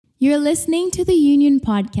You're listening to the Union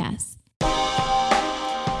Podcast.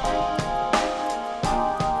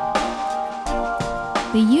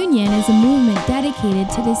 The Union is a movement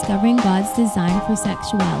dedicated to discovering God's design for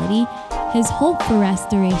sexuality, His hope for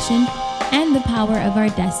restoration, and the power of our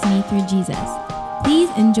destiny through Jesus.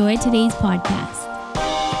 Please enjoy today's podcast.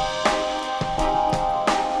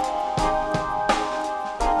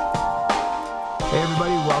 Hey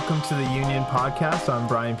everybody, welcome to the Union Podcast. I'm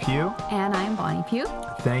Brian Pugh. And I'm Bonnie Pugh.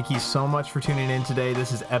 Thank you so much for tuning in today.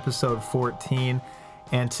 This is episode 14.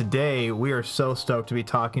 And today we are so stoked to be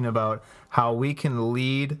talking about how we can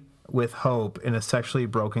lead with hope in a sexually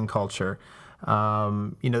broken culture.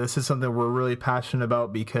 This is something we're really passionate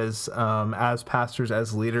about because as pastors,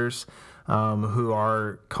 as leaders who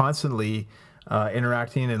are constantly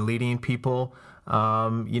interacting and leading people,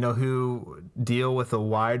 who deal with a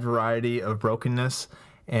wide variety of brokenness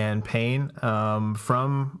and pain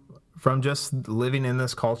from just living in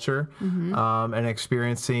this culture and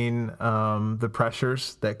experiencing the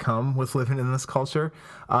pressures that come with living in this culture.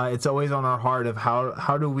 It's always on our heart of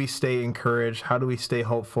how do we stay encouraged? How do we stay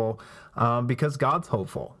hopeful? Because God's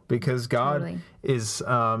hopeful. Because God is,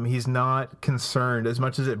 He's not concerned. As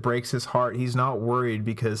much as it breaks His heart, He's not worried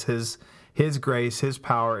because His grace, His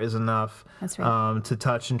power is enough to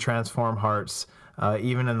touch and transform hearts,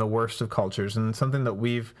 even in the worst of cultures. And something that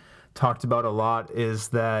we've talked about a lot is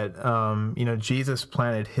that, Jesus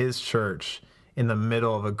planted His church in the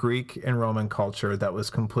middle of a Greek and Roman culture that was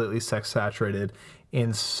completely sex-saturated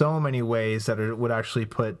in so many ways that it would actually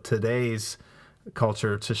put today's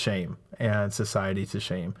culture to shame and society to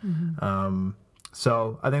shame.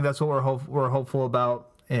 So I think that's what we're hopeful about.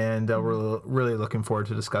 And we're really looking forward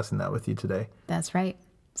to discussing that with you today. That's right.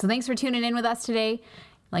 So thanks for tuning in with us today.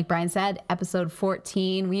 Like Brian said, episode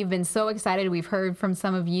 14. We've been so excited. We've heard from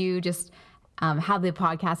some of you just how the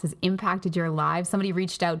podcast has impacted your lives. Somebody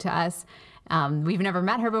reached out to us. We've never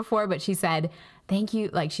met her before, but she said, thank you.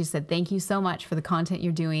 Thank you so much for the content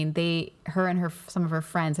you're doing. Her and some of her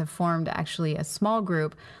friends have formed actually a small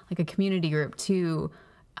group, like a community group to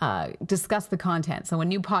discuss the content. So when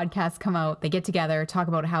new podcasts come out, they get together, talk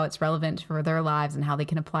about how it's relevant for their lives and how they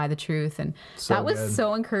can apply the truth. And that was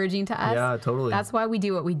so encouraging to us. Yeah, totally. That's why we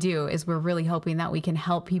do what we do, is we're really hoping that we can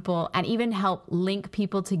help people and even help link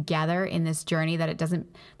people together in this journey, that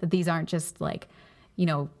these aren't just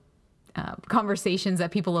conversations that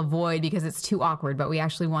people avoid because it's too awkward, but we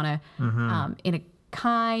actually want to, in a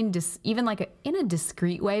kind, in a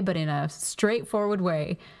discreet way, but in a straightforward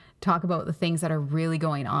way, talk about the things that are really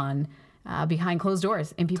going on behind closed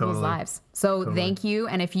doors in people's lives. So thank you.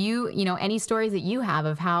 And if you, any stories that you have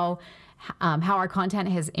of how our content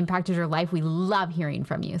has impacted your life, we love hearing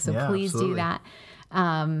from you. So please do that.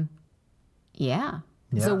 So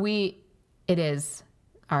it is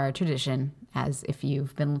our tradition, as if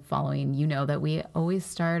you've been following, that we always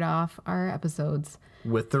start off our episodes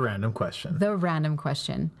with the random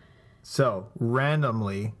question. So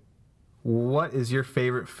randomly, what is your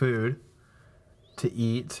favorite food to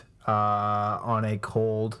eat on a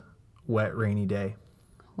cold, wet, rainy day?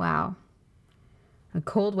 Wow. A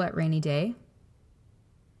cold, wet, rainy day.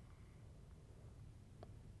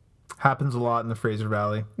 Happens a lot in the Fraser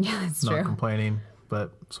Valley. Yeah, that's true. Not complaining,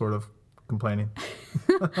 but sort of complaining.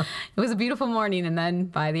 It was a beautiful morning, and then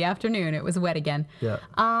by the afternoon, it was wet again. Yeah.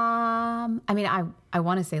 I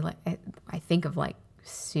want to say, I think of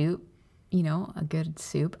soup. A good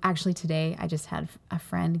soup. Actually, today I just had a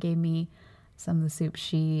friend gave me some of the soup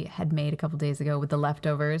she had made a couple days ago with the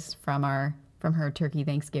leftovers from her turkey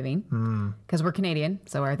Thanksgiving. Because we're Canadian,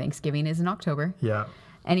 so our Thanksgiving is in October. Yeah.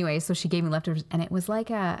 Anyway, so she gave me leftovers, and it was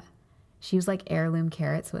she was heirloom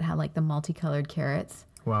carrots, so it had the multicolored carrots.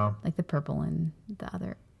 Wow. Like the purple and the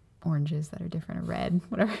other oranges that are different, or red,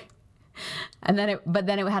 whatever. And then it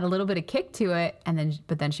had a little bit of kick to it,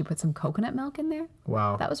 but then she put some coconut milk in there.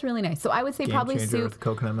 Wow, that was really nice. So I would say Game probably changer soup, with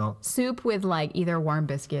coconut milk, soup with either warm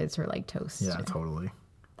biscuits or toast. Yeah, totally.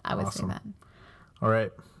 I would say that. All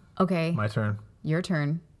right. Okay. My turn. Your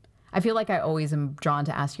turn. I feel like I always am drawn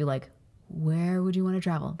to ask you where would you want to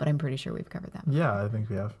travel? But I'm pretty sure we've covered that. Yeah, I think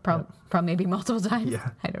we have. Probably maybe multiple times. Yeah,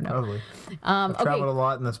 I don't know. Probably. I've traveled a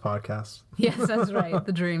lot in this podcast. Yes, that's right.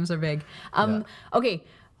 The dreams are big. Okay.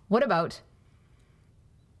 What about?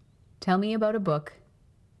 Tell me about a book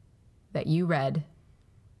that you read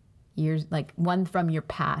years, one from your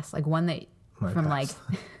past, one that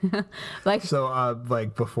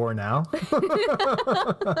So before now.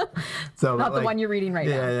 So not the one you're reading right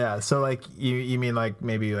now. Yeah. So you mean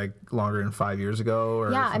maybe longer than 5 years ago,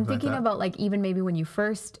 or yeah? I'm thinking about even maybe when you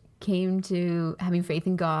first came to having faith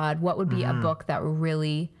in God. What would be a book that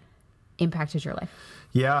really impacted your life?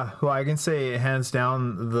 Yeah, well, I can say hands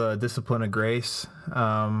down The Discipline of Grace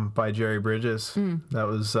by Jerry Bridges. That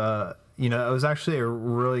was, it was actually a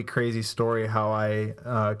really crazy story how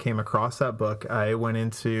I came across that book. I went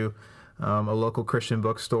into a local Christian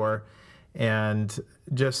bookstore and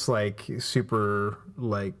just like super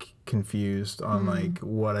like confused on like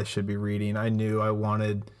what I should be reading. I knew I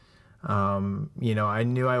wanted,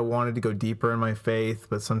 to go deeper in my faith,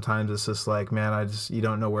 but sometimes it's just like, man, you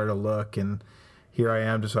don't know where to look. And here I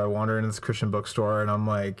am, I wander into this Christian bookstore and I'm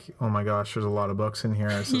like, oh my gosh, there's a lot of books in here.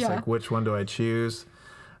 It's just like, which one do I choose?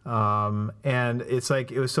 And it's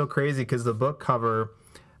like, it was so crazy because the book cover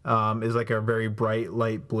is like a very bright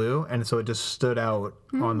light blue. And so it just stood out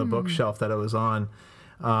on the bookshelf that it was on.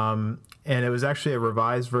 And it was actually a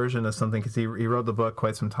revised version of something because he wrote the book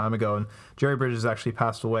quite some time ago. And Jerry Bridges actually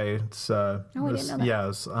passed away. It's, I didn't know that. Yeah, it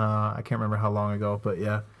was, I can't remember how long ago, but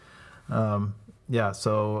yeah. But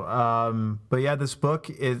yeah, this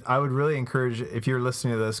book I would really encourage, if you're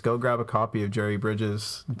listening to this, go grab a copy of Jerry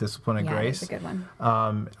Bridges' Discipline of Grace. It's a good one.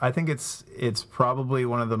 I think it's probably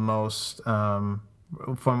one of the most, from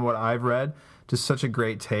what I've read, just such a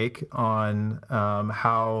great take on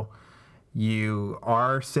how you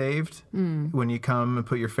are saved when you come and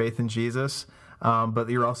put your faith in Jesus, but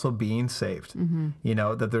you're also being saved.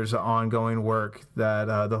 That there's an ongoing work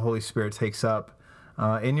that the Holy Spirit takes up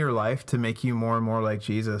in your life to make you more and more like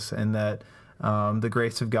Jesus, and that the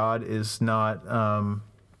grace of God is not, or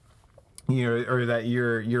that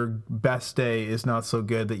your best day is not so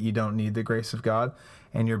good that you don't need the grace of God,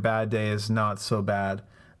 and your bad day is not so bad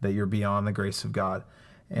that you're beyond the grace of God.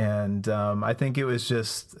 And I think it was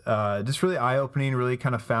just really eye-opening, really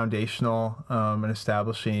kind of foundational in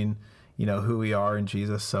establishing, who we are in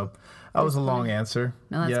Jesus. So that was a long answer.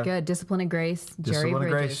 No, that's good. Discipline of Grace, Jerry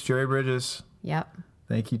Bridges. Jerry Bridges. Yep.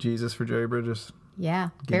 Thank you, Jesus, for Jerry Bridges. Yeah,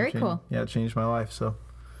 very cool. Yeah, it changed my life. So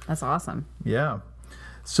that's awesome. Yeah.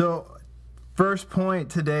 So first point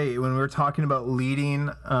today, when we were talking about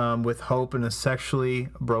leading with hope in a sexually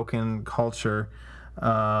broken culture, it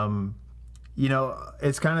kind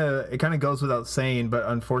of goes without saying, but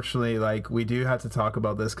unfortunately, like, we do have to talk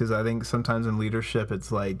about this because I think sometimes in leadership,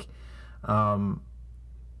 it's like, I'm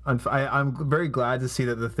very glad to see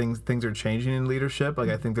that the things are changing in leadership. Like,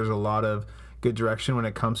 I think there's a lot of good direction when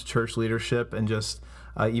it comes to church leadership and just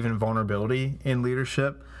even vulnerability in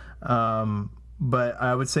leadership. But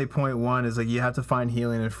I would say point one is like you have to find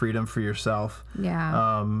healing and freedom for yourself.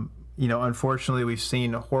 Yeah. Unfortunately, we've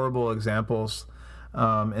seen horrible examples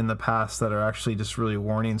in the past that are actually just really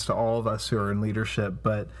warnings to all of us who are in leadership,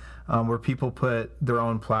 but where people put their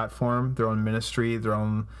own platform, their own ministry, their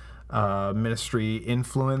own ministry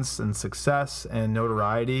influence and success and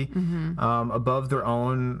notoriety above their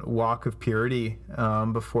own walk of purity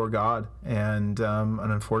before God. And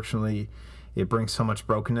unfortunately, it brings so much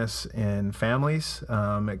brokenness in families.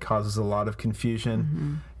 It causes a lot of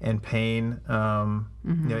confusion and pain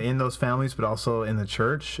in those families, but also in the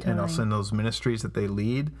church and also in those ministries that they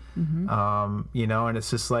lead. And it's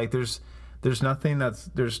just like there's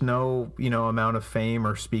no amount of fame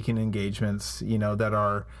or speaking engagements that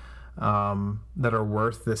are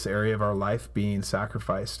worth this area of our life being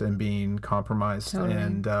sacrificed and being compromised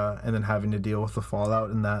and then having to deal with the fallout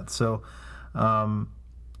in that. So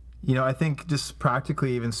I think just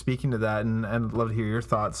practically even speaking to that, and I'd love to hear your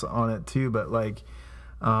thoughts on it too, but like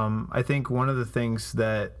I think one of the things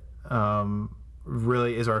that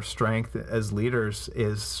really is our strength as leaders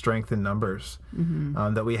is strength in numbers.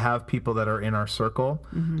 That we have people that are in our circle.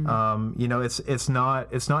 It's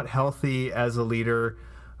not healthy as a leader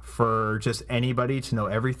for just anybody to know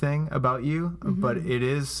everything about you, but it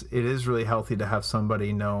is really healthy to have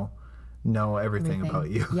somebody know everything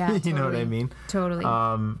about you. Yeah, totally. You know what I mean? Totally.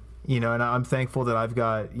 And I'm thankful that I've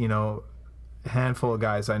got a handful of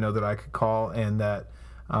guys I know that I could call, and that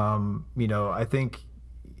I think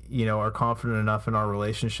are confident enough in our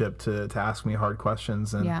relationship to ask me hard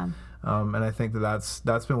questions, and and I think that's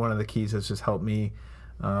been one of the keys that's just helped me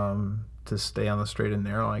to stay on the straight and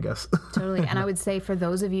narrow, I guess. Totally. And I would say for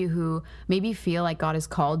those of you who maybe feel like God has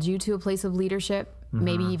called you to a place of leadership,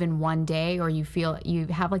 maybe even one day, or you feel you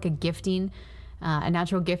have like a gifting, a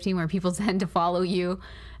natural gifting where people tend to follow you,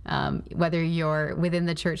 whether you're within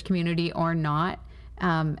the church community or not.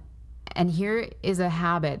 And here is a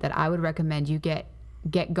habit that I would recommend you get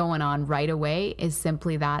going on right away, is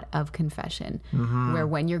simply that of confession, where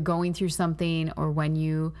when you're going through something, or when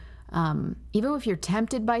you even if you're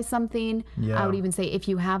tempted by something, I would even say if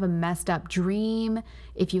you have a messed up dream,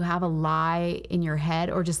 if you have a lie in your head,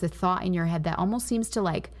 or just a thought in your head that almost seems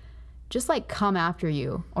to just come after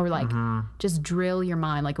you, or just drill your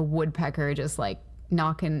mind like a woodpecker, just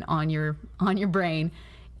knocking on your brain,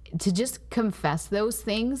 to just confess those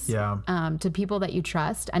things to people that you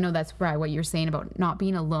trust. I know that's right, what you're saying about not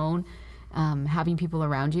being alone, having people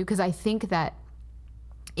around you. Because I think that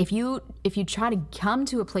if you try to come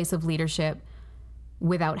to a place of leadership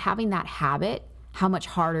without having that habit, how much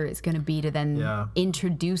harder it's going to be to then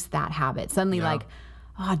introduce that habit. Suddenly, like,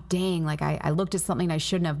 oh dang, like I looked at something I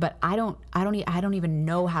shouldn't have, but I don't even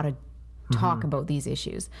know how to talk about these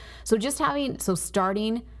issues. So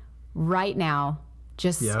starting right now,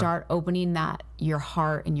 just start opening your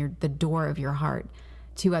heart and the door of your heart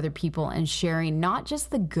to other people, and sharing not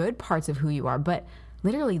just the good parts of who you are, but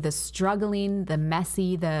literally the struggling, the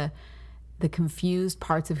messy, the confused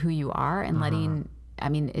parts of who you are, and letting, I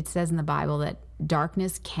mean, it says in the Bible that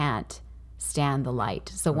darkness can't stand the light.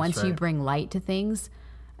 So once you bring light to things,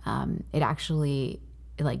 it actually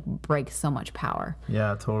like breaks so much power.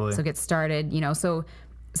 Yeah, totally. So get started, so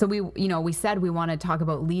we said we want to talk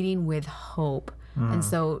about leading with hope. And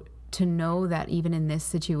so to know that even in this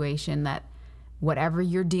situation, that whatever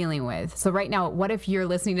you're dealing with. So right now, what if you're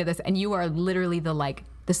listening to this and you are literally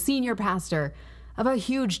the senior pastor of a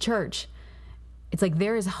huge church? It's like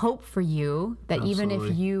there is hope for you that even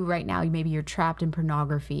if you right now, maybe you're trapped in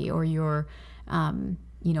pornography, or you're,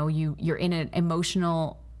 you're in an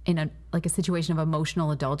emotional, a situation of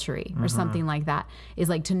emotional adultery or something like that, is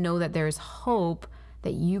like to know that there's hope,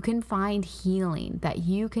 that you can find healing, that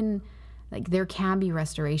you can, like, there can be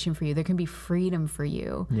restoration for you. There can be freedom for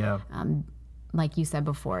you. Yeah. Like you said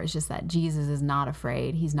before, it's just that Jesus is not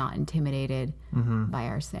afraid. He's not intimidated by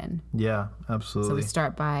our sin. Yeah, absolutely. So we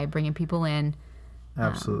start by bringing people in.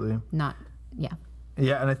 Absolutely.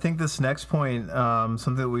 Yeah, and I think this next point,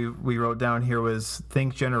 something that we wrote down here was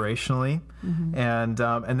think generationally,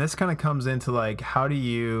 and this kind of comes into like,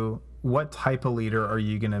 what type of leader are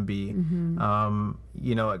you going to be?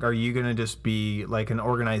 Like, are you going to just be like an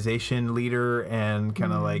organization leader and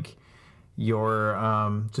kind of like you're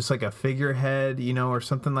just like a figurehead, or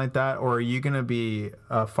something like that? Or are you going to be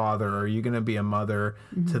a father? Or are you going to be a mother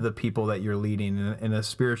to the people that you're leading in a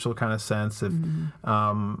spiritual kind of sense?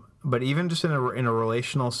 But even just in a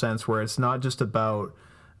relational sense, where it's not just about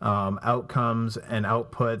outcomes and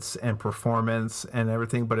outputs and performance and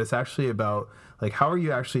everything, but it's actually about like, how are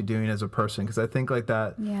you actually doing as a person? Because I think like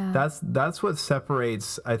that's what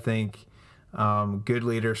separates, I think, good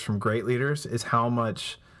leaders from great leaders, is how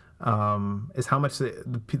much the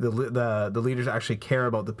leaders actually care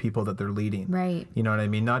about the people that they're leading. Right. You know what I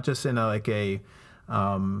mean? Not just in I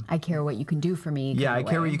care what you can do for me. Yeah, I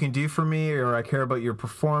care what you can do for me, or I care about your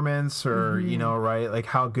performance, or right, like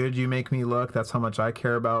how good you make me look. That's how much I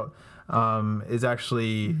care about. Is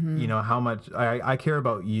actually how much I care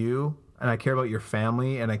about you, and I care about your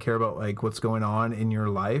family, and I care about like what's going on in your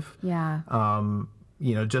life. Yeah.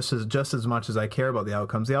 Just as much as I care about the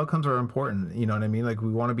outcomes. The outcomes are important. You know what I mean? Like,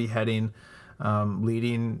 we want to be heading,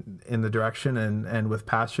 leading in the direction and with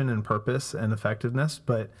passion and purpose and effectiveness,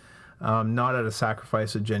 but not at a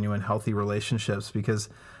sacrifice of genuine, healthy relationships. Because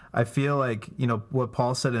I feel like, what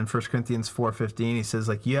Paul said in 1 Corinthians 4:15, he says,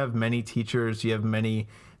 like, you have many teachers, you have many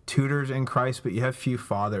tutors in Christ, but you have few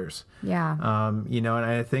fathers. Yeah. And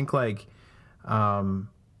I think like,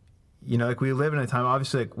 like we live in a time,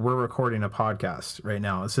 obviously, like we're recording a podcast right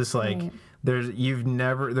now. It's just like, there's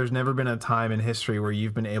never been a time in history where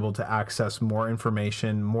you've been able to access more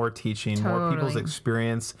information, more teaching, more people's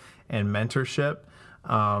experience and mentorship,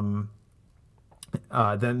 than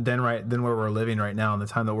where we're living right now, in the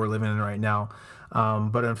time that we're living in right now.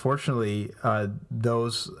 But unfortunately,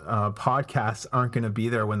 those podcasts aren't going to be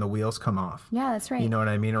there when the wheels come off. Yeah, that's right. You know what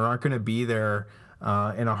I mean? Or aren't going to be there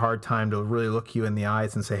in a hard time to really look you in the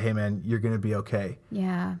eyes and say, hey, man, you're going to be okay.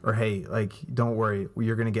 Yeah. Or, hey, like, don't worry,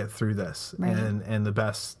 you're going to get through this. Right. And the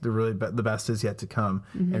best is yet to come.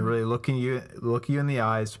 And really look you in the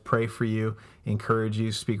eyes, pray for you, encourage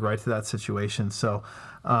you, speak right to that situation. So,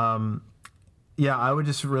 I would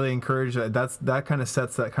just really encourage that kind of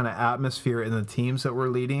sets that kind of atmosphere in the teams that we're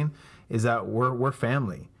leading, is that we're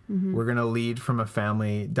family. We're going to lead from a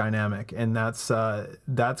family dynamic, and that's going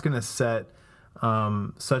to set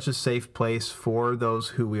such a safe place for those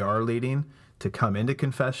who we are leading to come into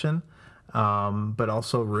confession, but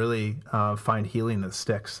also really find healing that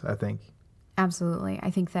sticks, I think. Absolutely. I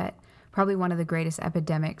think that probably one of the greatest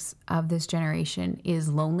epidemics of this generation is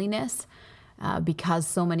loneliness, because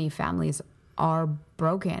so many families are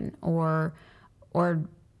broken, or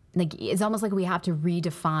like, it's almost like we have to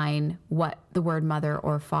redefine what the word mother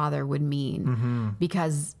or father would mean.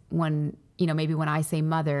 Because when, maybe when I say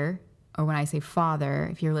mother, or when I say father,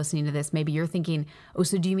 if you're listening to this, maybe you're thinking, oh,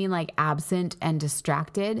 so do you mean like absent and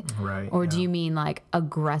distracted? Right. Or do you mean like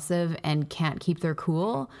aggressive and can't keep their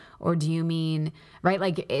cool? Or do you mean, right?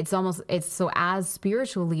 Like it's so as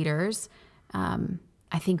spiritual leaders,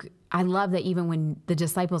 I think I love that even when the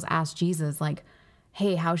disciples asked Jesus, like,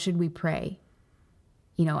 hey, how should we pray?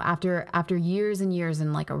 You know, after years and years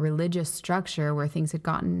in like a religious structure where things had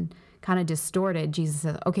gotten kind of distorted, Jesus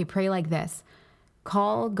said, okay, pray like this.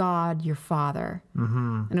 Call God your father.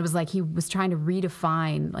 Mm-hmm. And it was like he was trying to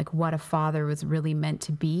redefine like what a father was really meant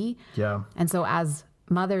to be. Yeah. And so as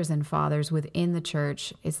mothers and fathers within the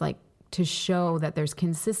church, it's like to show that there's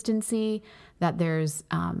consistency, that there's,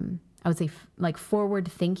 I would say like forward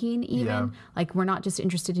thinking even. Yeah. Like we're not just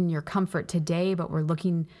interested in your comfort today, but we're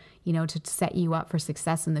looking, you know, to set you up for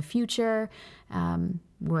success in the future.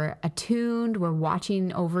 We're attuned, we're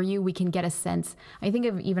watching over you. We can get a sense. I think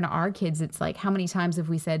of even our kids, it's like how many times have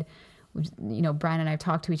we said, you know, Brian and I have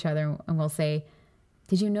talked to each other and we'll say,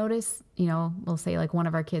 did you notice, you know, we'll say like one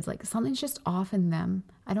of our kids, like something's just off in them.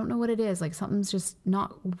 I don't know what it is. Like something's just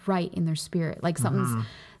not right in their spirit. Like something's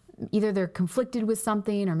either they're conflicted with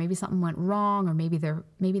something or maybe something went wrong or maybe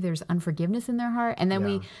there's unforgiveness in their heart. And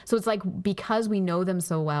then so it's like, because we know them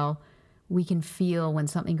so well, we can feel when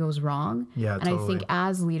something goes wrong. Yeah, and totally. I think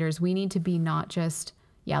as leaders, we need to be not just,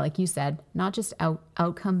 like you said, not just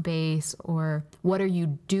outcome based or what are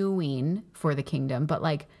you doing for the kingdom, but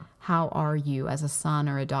like, how are you as a son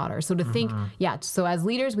or a daughter? So to think, so as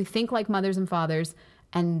leaders, we think like mothers and fathers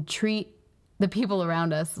and treat the people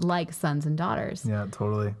around us like sons and daughters. Yeah,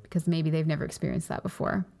 totally. Because maybe they've never experienced that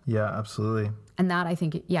before. Yeah, absolutely. And that, I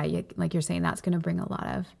think, like you're saying, that's going to bring a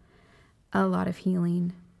lot of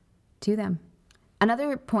healing to them.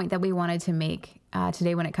 Another point that we wanted to make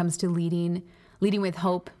today when it comes to leading with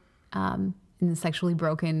hope in the sexually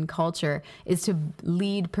broken culture is to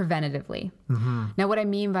lead preventatively. Mm-hmm. Now, what I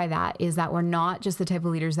mean by that is that we're not just the type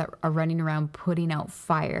of leaders that are running around putting out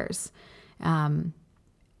fires.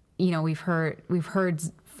 You know, we've heard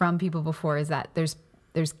from people before is that there's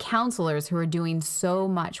counselors who are doing so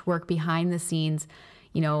much work behind the scenes,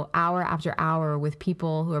 you know, hour after hour with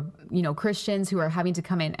people who are, you know, Christians who are having to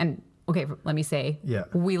come in and, okay, let me say,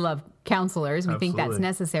 we love counselors. We think that's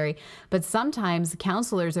necessary. But sometimes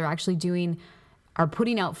counselors are actually are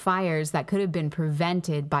putting out fires that could have been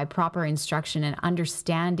prevented by proper instruction and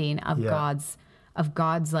understanding of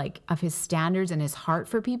God's like of his standards and his heart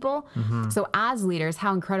for people. Mm-hmm. So as leaders,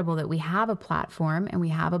 how incredible that we have a platform and we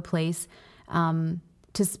have a place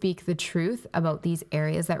to speak the truth about these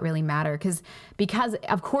areas that really matter. Because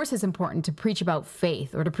of course it's important to preach about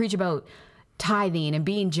faith or to preach about tithing and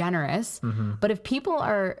being generous. Mm-hmm. But if people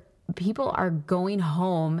are going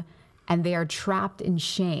home and they are trapped in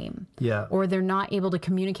shame, or they're not able to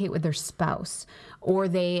communicate with their spouse, or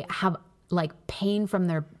they have like pain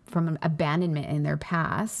from abandonment in their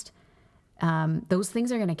past, those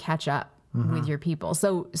things are going to catch up with your people.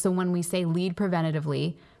 So when we say lead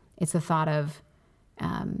preventatively, it's the thought of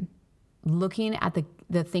looking at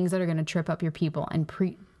the things that are going to trip up your people and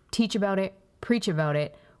teach about it, preach about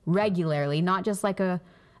it regularly, not just like a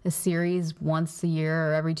series once a year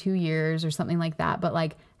or every 2 years or something like that, but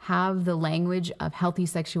like have the language of healthy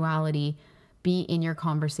sexuality be in your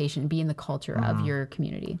conversation, be in the culture of your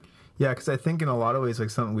community. Yeah, because I think in a lot of ways, like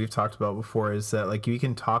something we've talked about before is that like you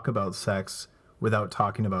can talk about sex without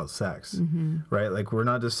talking about sex, right? Like we're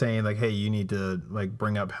not just saying like, hey, you need to like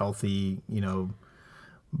bring up healthy, you know,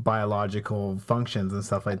 biological functions and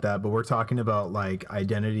stuff like that, but we're talking about like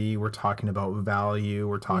identity, we're talking about value,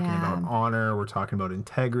 we're talking about honor, we're talking about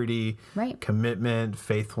integrity, commitment,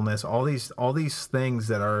 faithfulness, all these things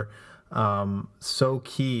that are so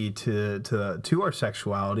key to our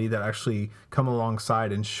sexuality that actually come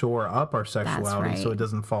alongside and shore up our sexuality so it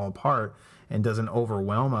doesn't fall apart and doesn't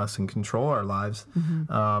overwhelm us and control our lives.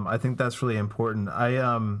 I think that's really important.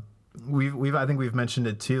 I think we've mentioned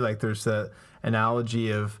it too. Like there's the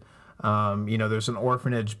analogy of, you know, there's an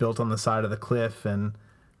orphanage built on the side of the cliff, and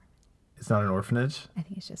it's not an orphanage. I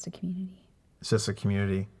think it's just a community. It's just a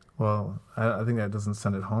community. Well, I think that doesn't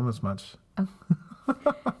send it home as much. Oh.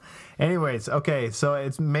 Anyways, okay, so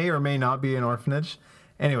it may or may not be an orphanage.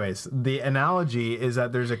 Anyways, the analogy is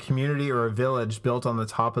that there's a community or a village built on the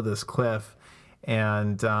top of this cliff,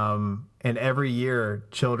 and every year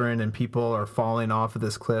children and people are falling off of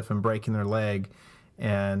this cliff and breaking their leg,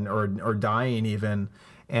 or dying even.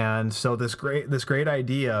 And so this great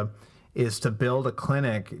idea is to build a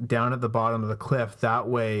clinic down at the bottom of the cliff. That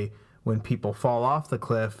way, when people fall off the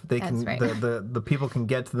cliff, they That's can right. the people can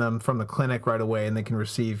get to them from the clinic right away, and they can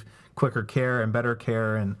receive quicker care and better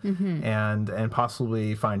care, and and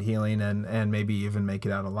possibly find healing and maybe even make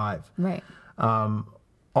it out alive. Right.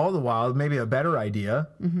 All the while, maybe a better idea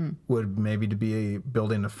would maybe to be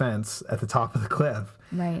building a fence at the top of the cliff.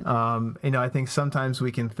 Right. I think sometimes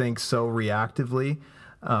we can think so reactively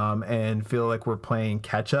and feel like we're playing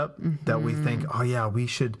catch up that we think, oh yeah, we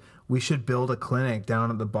should build a clinic down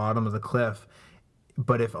at the bottom of the cliff.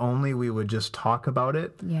 But if only we would just talk about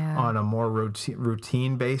it on a more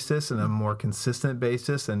routine basis and a more consistent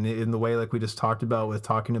basis, and in the way like we just talked about with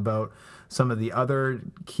talking about some of the other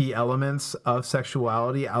key elements of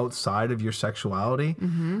sexuality outside of your sexuality.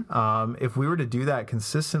 If we were to do that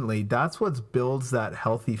consistently, that's what builds that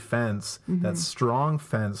healthy fence, that strong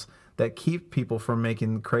fence that keep people from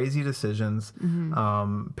making crazy decisions,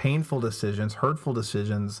 painful decisions, hurtful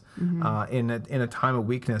decisions in a time of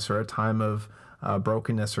weakness or a time of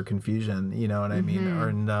brokenness or confusion, you know what I mean,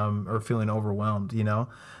 or feeling overwhelmed, you know.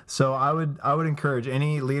 So I would encourage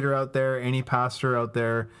any leader out there, any pastor out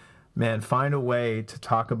there, man, find a way to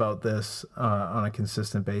talk about this on a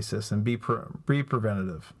consistent basis and be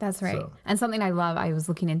preventative. That's right. So. And something I love, I was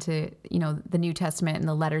looking into, the New Testament and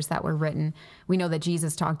the letters that were written. We know that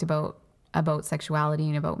Jesus talked about sexuality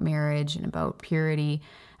and about marriage and about purity.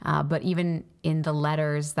 But even in the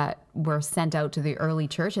letters that were sent out to the early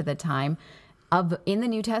church at the time, in the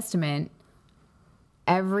New Testament,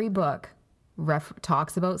 every book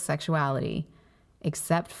talks about sexuality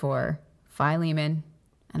except for Philemon,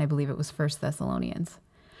 and I believe it was 1 Thessalonians.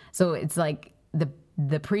 So it's like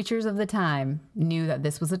the preachers of the time knew that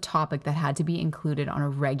this was a topic that had to be included on a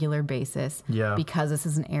regular basis because this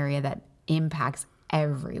is an area that impacts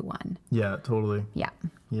everyone. Yeah, totally. Yeah.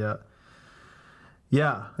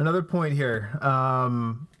 Another point here.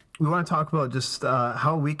 We want to talk about just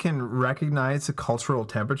how we can recognize the cultural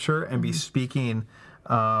temperature and be speaking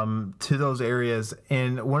to those areas.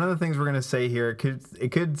 And one of the things we're going to say here,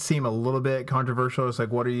 it could seem a little bit controversial. It's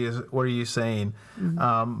like, what are you saying?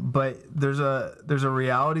 But there's a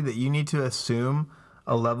reality that you need to assume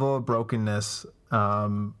a level of brokenness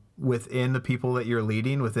within the people that you're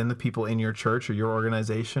leading, within the people in your church or your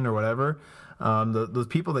organization or whatever. The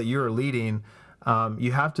people that you're leading,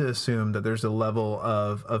 you have to assume that there's a level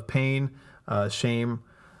of pain, shame,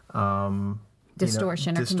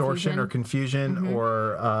 distortion or confusion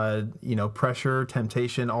or pressure,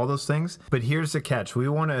 temptation, all those things. But here's the catch. We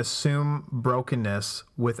want to assume brokenness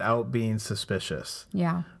without being suspicious.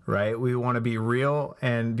 Yeah. Right? We want to be real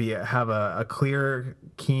and have a clear,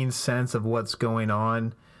 keen sense of what's going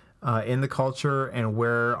on in the culture and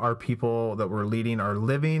where our people that we're leading are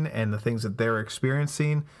living and the things that they're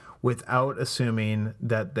experiencing, without assuming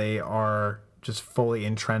that they are just fully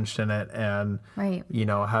entrenched in it and,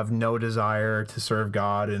 have no desire to serve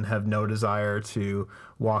God and have no desire to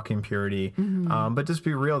walk in purity. But just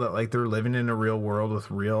be real that they're living in a real world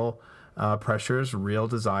with real pressures, real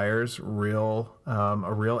desires, a real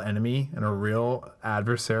enemy and a real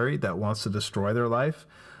adversary that wants to destroy their life.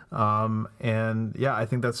 I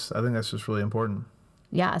think that's just really important.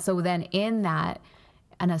 Yeah. So then in that,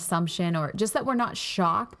 an assumption or just that we're not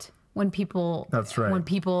shocked when people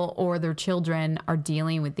or their children are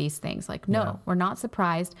dealing with these things. We're not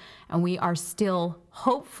surprised, and we are still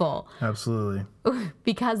hopeful. Absolutely.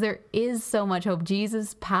 Because there is so much hope.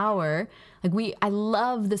 Jesus' power. I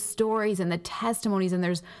love the stories and the testimonies, and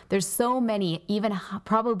there's so many, even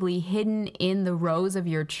probably hidden in the rows of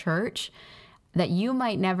your church that you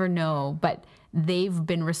might never know, but they've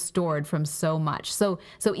been restored from so much. So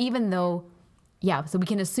even though so we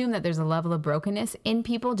can assume that there's a level of brokenness in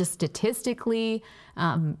people just statistically,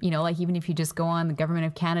 even if you just go on the Government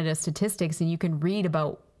of Canada statistics and you can read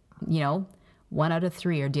about, 1 out of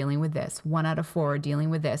 3 are dealing with this, 1 out of 4 are dealing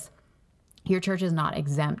with this. Your church is not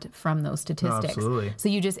exempt from those statistics. No, absolutely. So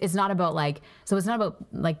it's not about it's not about,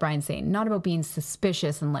 like Brian's saying, not about being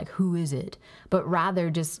suspicious and who is it, but rather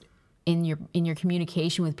just in your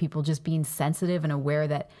communication with people, just being sensitive and aware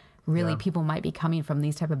that really people might be coming from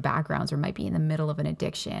these type of backgrounds or might be in the middle of an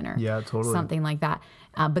addiction or something like that.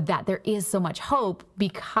 But that there is so much hope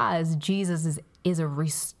because Jesus is a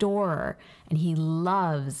restorer and he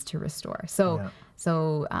loves to restore. So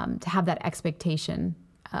to have that expectation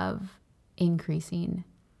of increasing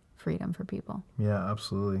freedom for people. Yeah,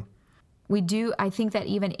 absolutely. I think that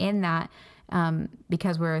even in that,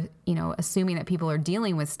 because we're, assuming that people are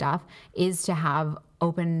dealing with stuff, is to have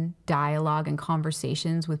open dialogue and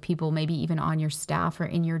conversations with people, maybe even on your staff or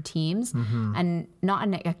in your teams, and not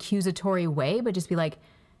in an accusatory way, but just be like,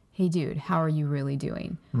 hey dude, how are you really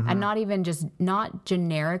doing? And not even not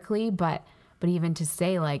generically, but even to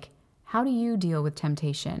say how do you deal with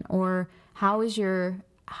temptation? Or how is your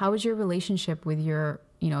relationship with your,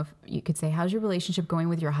 if you could say, how's your relationship going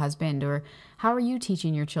with your husband? Or how are you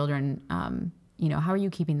teaching your children, how are you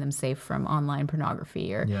keeping them safe from online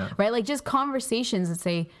pornography? Or, right? Like just conversations that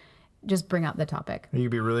say, just bring up the topic. You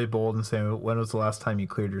could be really bold and say, when was the last time you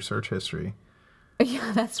cleared your search history?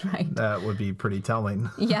 Yeah, that's right. That would be pretty telling.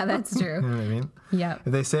 Yeah, that's true. You know what I mean? Yeah.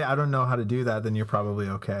 If they say, I don't know how to do that, then you're probably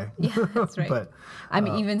okay. Yeah, that's right. But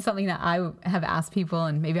even something that I have asked people,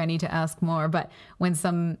 and maybe I need to ask more, but when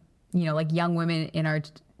some, like young women in our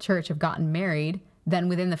church have gotten married, then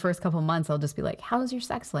within the first couple of months, I'll just be like, how's your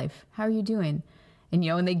sex life? How are you doing? And,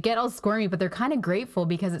 and they get all squirmy, but they're kind of grateful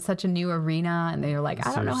because it's such a new arena. And they're like,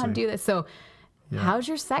 I don't know how to do this. So how's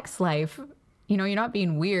your sex life? You're not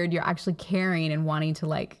being weird. You're actually caring and wanting to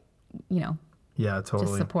yeah, totally.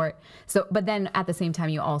 just support. So, but then at the same time,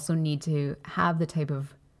 you also need to have the type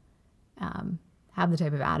of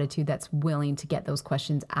attitude that's willing to get those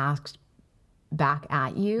questions asked back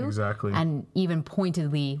at you. Exactly. And even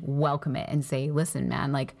pointedly welcome it and say, listen,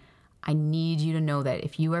 man, like, I need you to know that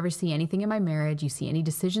if you ever see anything in my marriage, you see any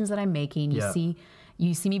decisions that I'm making, you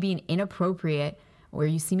see me being inappropriate, or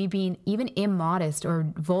you see me being even immodest or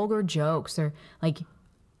vulgar jokes, or like,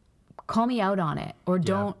 call me out on it. Or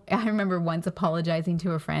don't. I remember once apologizing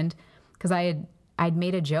to a friend because I'd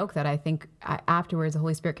made a joke that I think afterwards the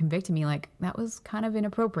Holy Spirit convicted me, like, that was kind of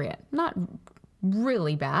inappropriate. Not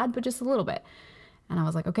really bad, but just a little bit. And I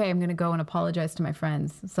was like, okay, I'm going to go and apologize to my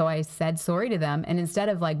friends. So I said sorry to them. And instead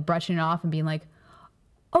of like brushing it off and being like,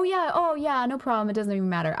 oh yeah, no problem, it doesn't even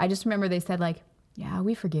matter, I just remember they said like, yeah,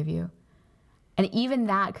 we forgive you. And even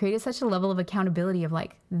that created such a level of accountability of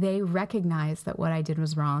like, they recognize that what I did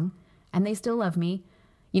was wrong and they still love me,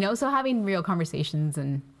 so having real conversations,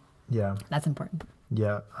 and that's important.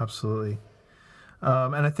 Yeah, absolutely.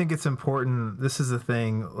 And I think it's important. This is the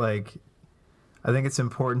thing, like, I think it's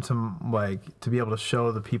important to be able to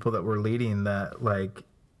show the people that we're leading that like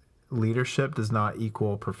leadership does not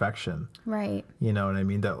equal perfection. Right. You know what I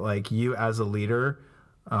mean? That like you as a leader,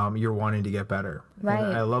 you're wanting to get better. Right.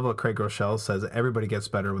 And I love what Craig Groeschel says. Everybody gets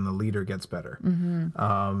better when the leader gets better.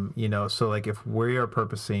 Mm-hmm. So like if we are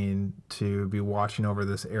purposing to be watching over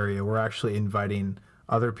this area, we're actually inviting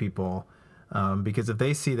other people, because if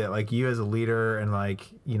they see that like you as a leader and like,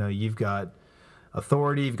 you've got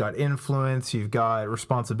authority, you've got influence, you've got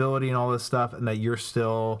responsibility and all this stuff, and that you're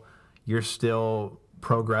still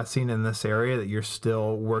progressing in this area, that you're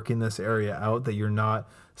still working this area out, that you're not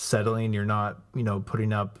settling, you're not,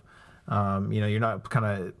 putting up, you're not kind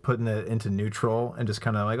of putting it into neutral and just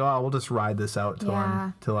kind of like, oh, we'll just ride this out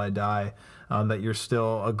till I die, that you're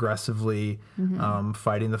still aggressively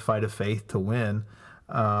fighting the fight of faith to win.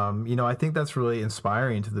 I think that's really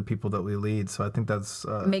inspiring to the people that we lead. So I think that's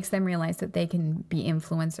makes them realize that they can be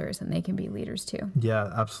influencers and they can be leaders too.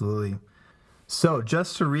 Yeah, absolutely. So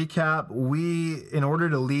just to recap, in order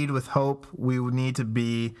to lead with hope, we would need to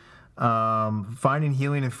be finding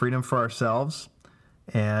healing and freedom for ourselves,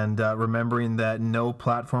 and remembering that no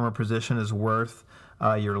platform or position is worth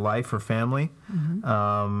your life or family.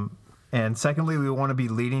 Mm-hmm. And secondly, we want to be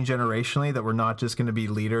leading generationally, that we're not just going to be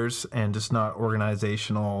leaders and just not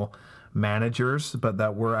organizational managers, but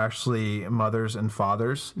that we're actually mothers and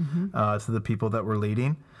fathers to the people that we're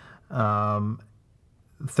leading.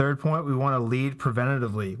 Third point, we want to lead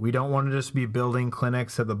preventatively. We don't want to just be building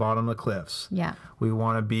clinics at the bottom of cliffs. Yeah. We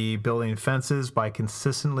want to be building fences by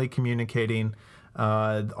consistently communicating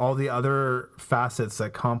all the other facets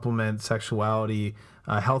that complement sexuality,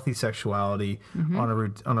 healthy sexuality,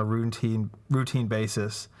 on a routine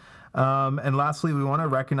basis. And lastly, we want to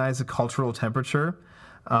recognize the cultural temperature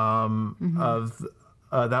of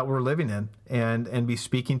that we're living in, and be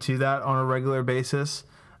speaking to that on a regular basis,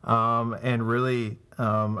 and really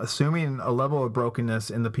assuming a level of brokenness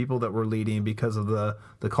in the people that we're leading because of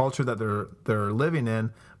the culture that they're living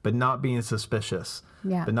in, but not being suspicious,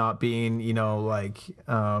 but not being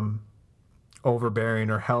overbearing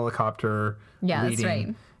or helicopter leading. That's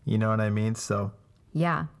right. You know what I mean? So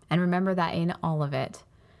yeah, and remember that in all of it,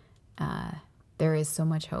 there is so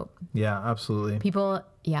much hope. Yeah, absolutely. People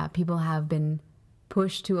have been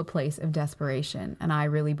pushed to a place of desperation, and I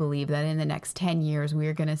really believe that in the next 10 years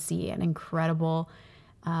we're going to see an incredible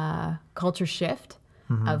culture shift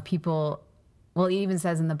of people. Well, it even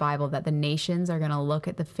says in the Bible that the nations are going to look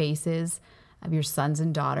at the faces of your sons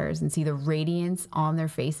and daughters and see the radiance on their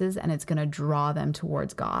faces, and it's going to draw them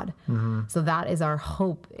towards God. So that is our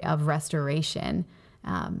hope of restoration.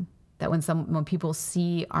 that when people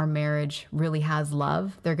see our marriage really has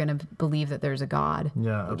love, they're going to believe that there's a God.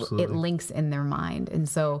 Yeah, absolutely. It links in their mind. And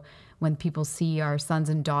so when people see our sons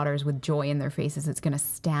and daughters with joy in their faces, it's going to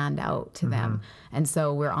stand out to them. And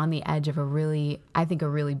so we're on the edge of a really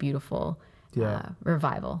beautiful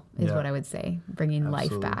revival is what I would say, bringing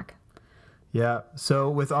life back. Yeah. So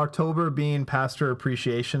with October being Pastor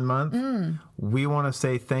Appreciation Month, we want to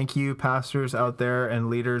say thank you, pastors out there and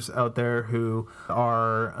leaders out there who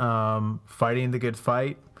are fighting the good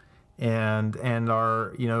fight and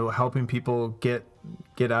are, helping people get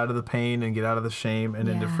out of the pain and get out of the shame and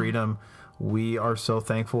into freedom. We are so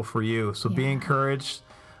thankful for you. So be encouraged.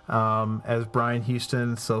 As Brian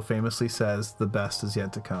Houston so famously says, the best is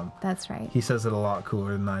yet to come. That's right. He says it a lot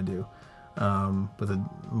cooler than I do, with a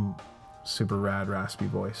super rad, raspy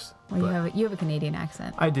voice. Well, you have a Canadian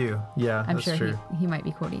accent. I do. Yeah, I'm that's sure true. He might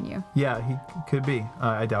be quoting you. Yeah, he could be.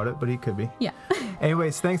 I doubt it, but he could be. Yeah.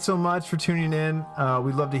 Anyways, thanks so much for tuning in.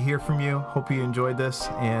 We'd love to hear from you. Hope you enjoyed this,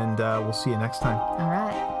 and we'll see you next time. All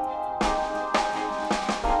right.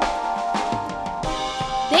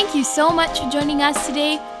 Thank you so much for joining us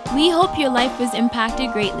today. We hope your life was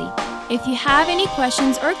impacted greatly. If you have any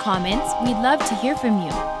questions or comments, we'd love to hear from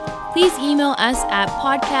you. Please email us at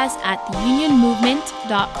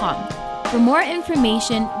podcast@theunionmovement.com. For more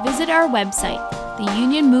information, visit our website,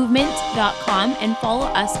 theunionmovement.com, and follow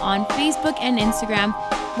us on Facebook and Instagram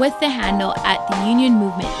with the handle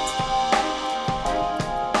 @theunionmovement.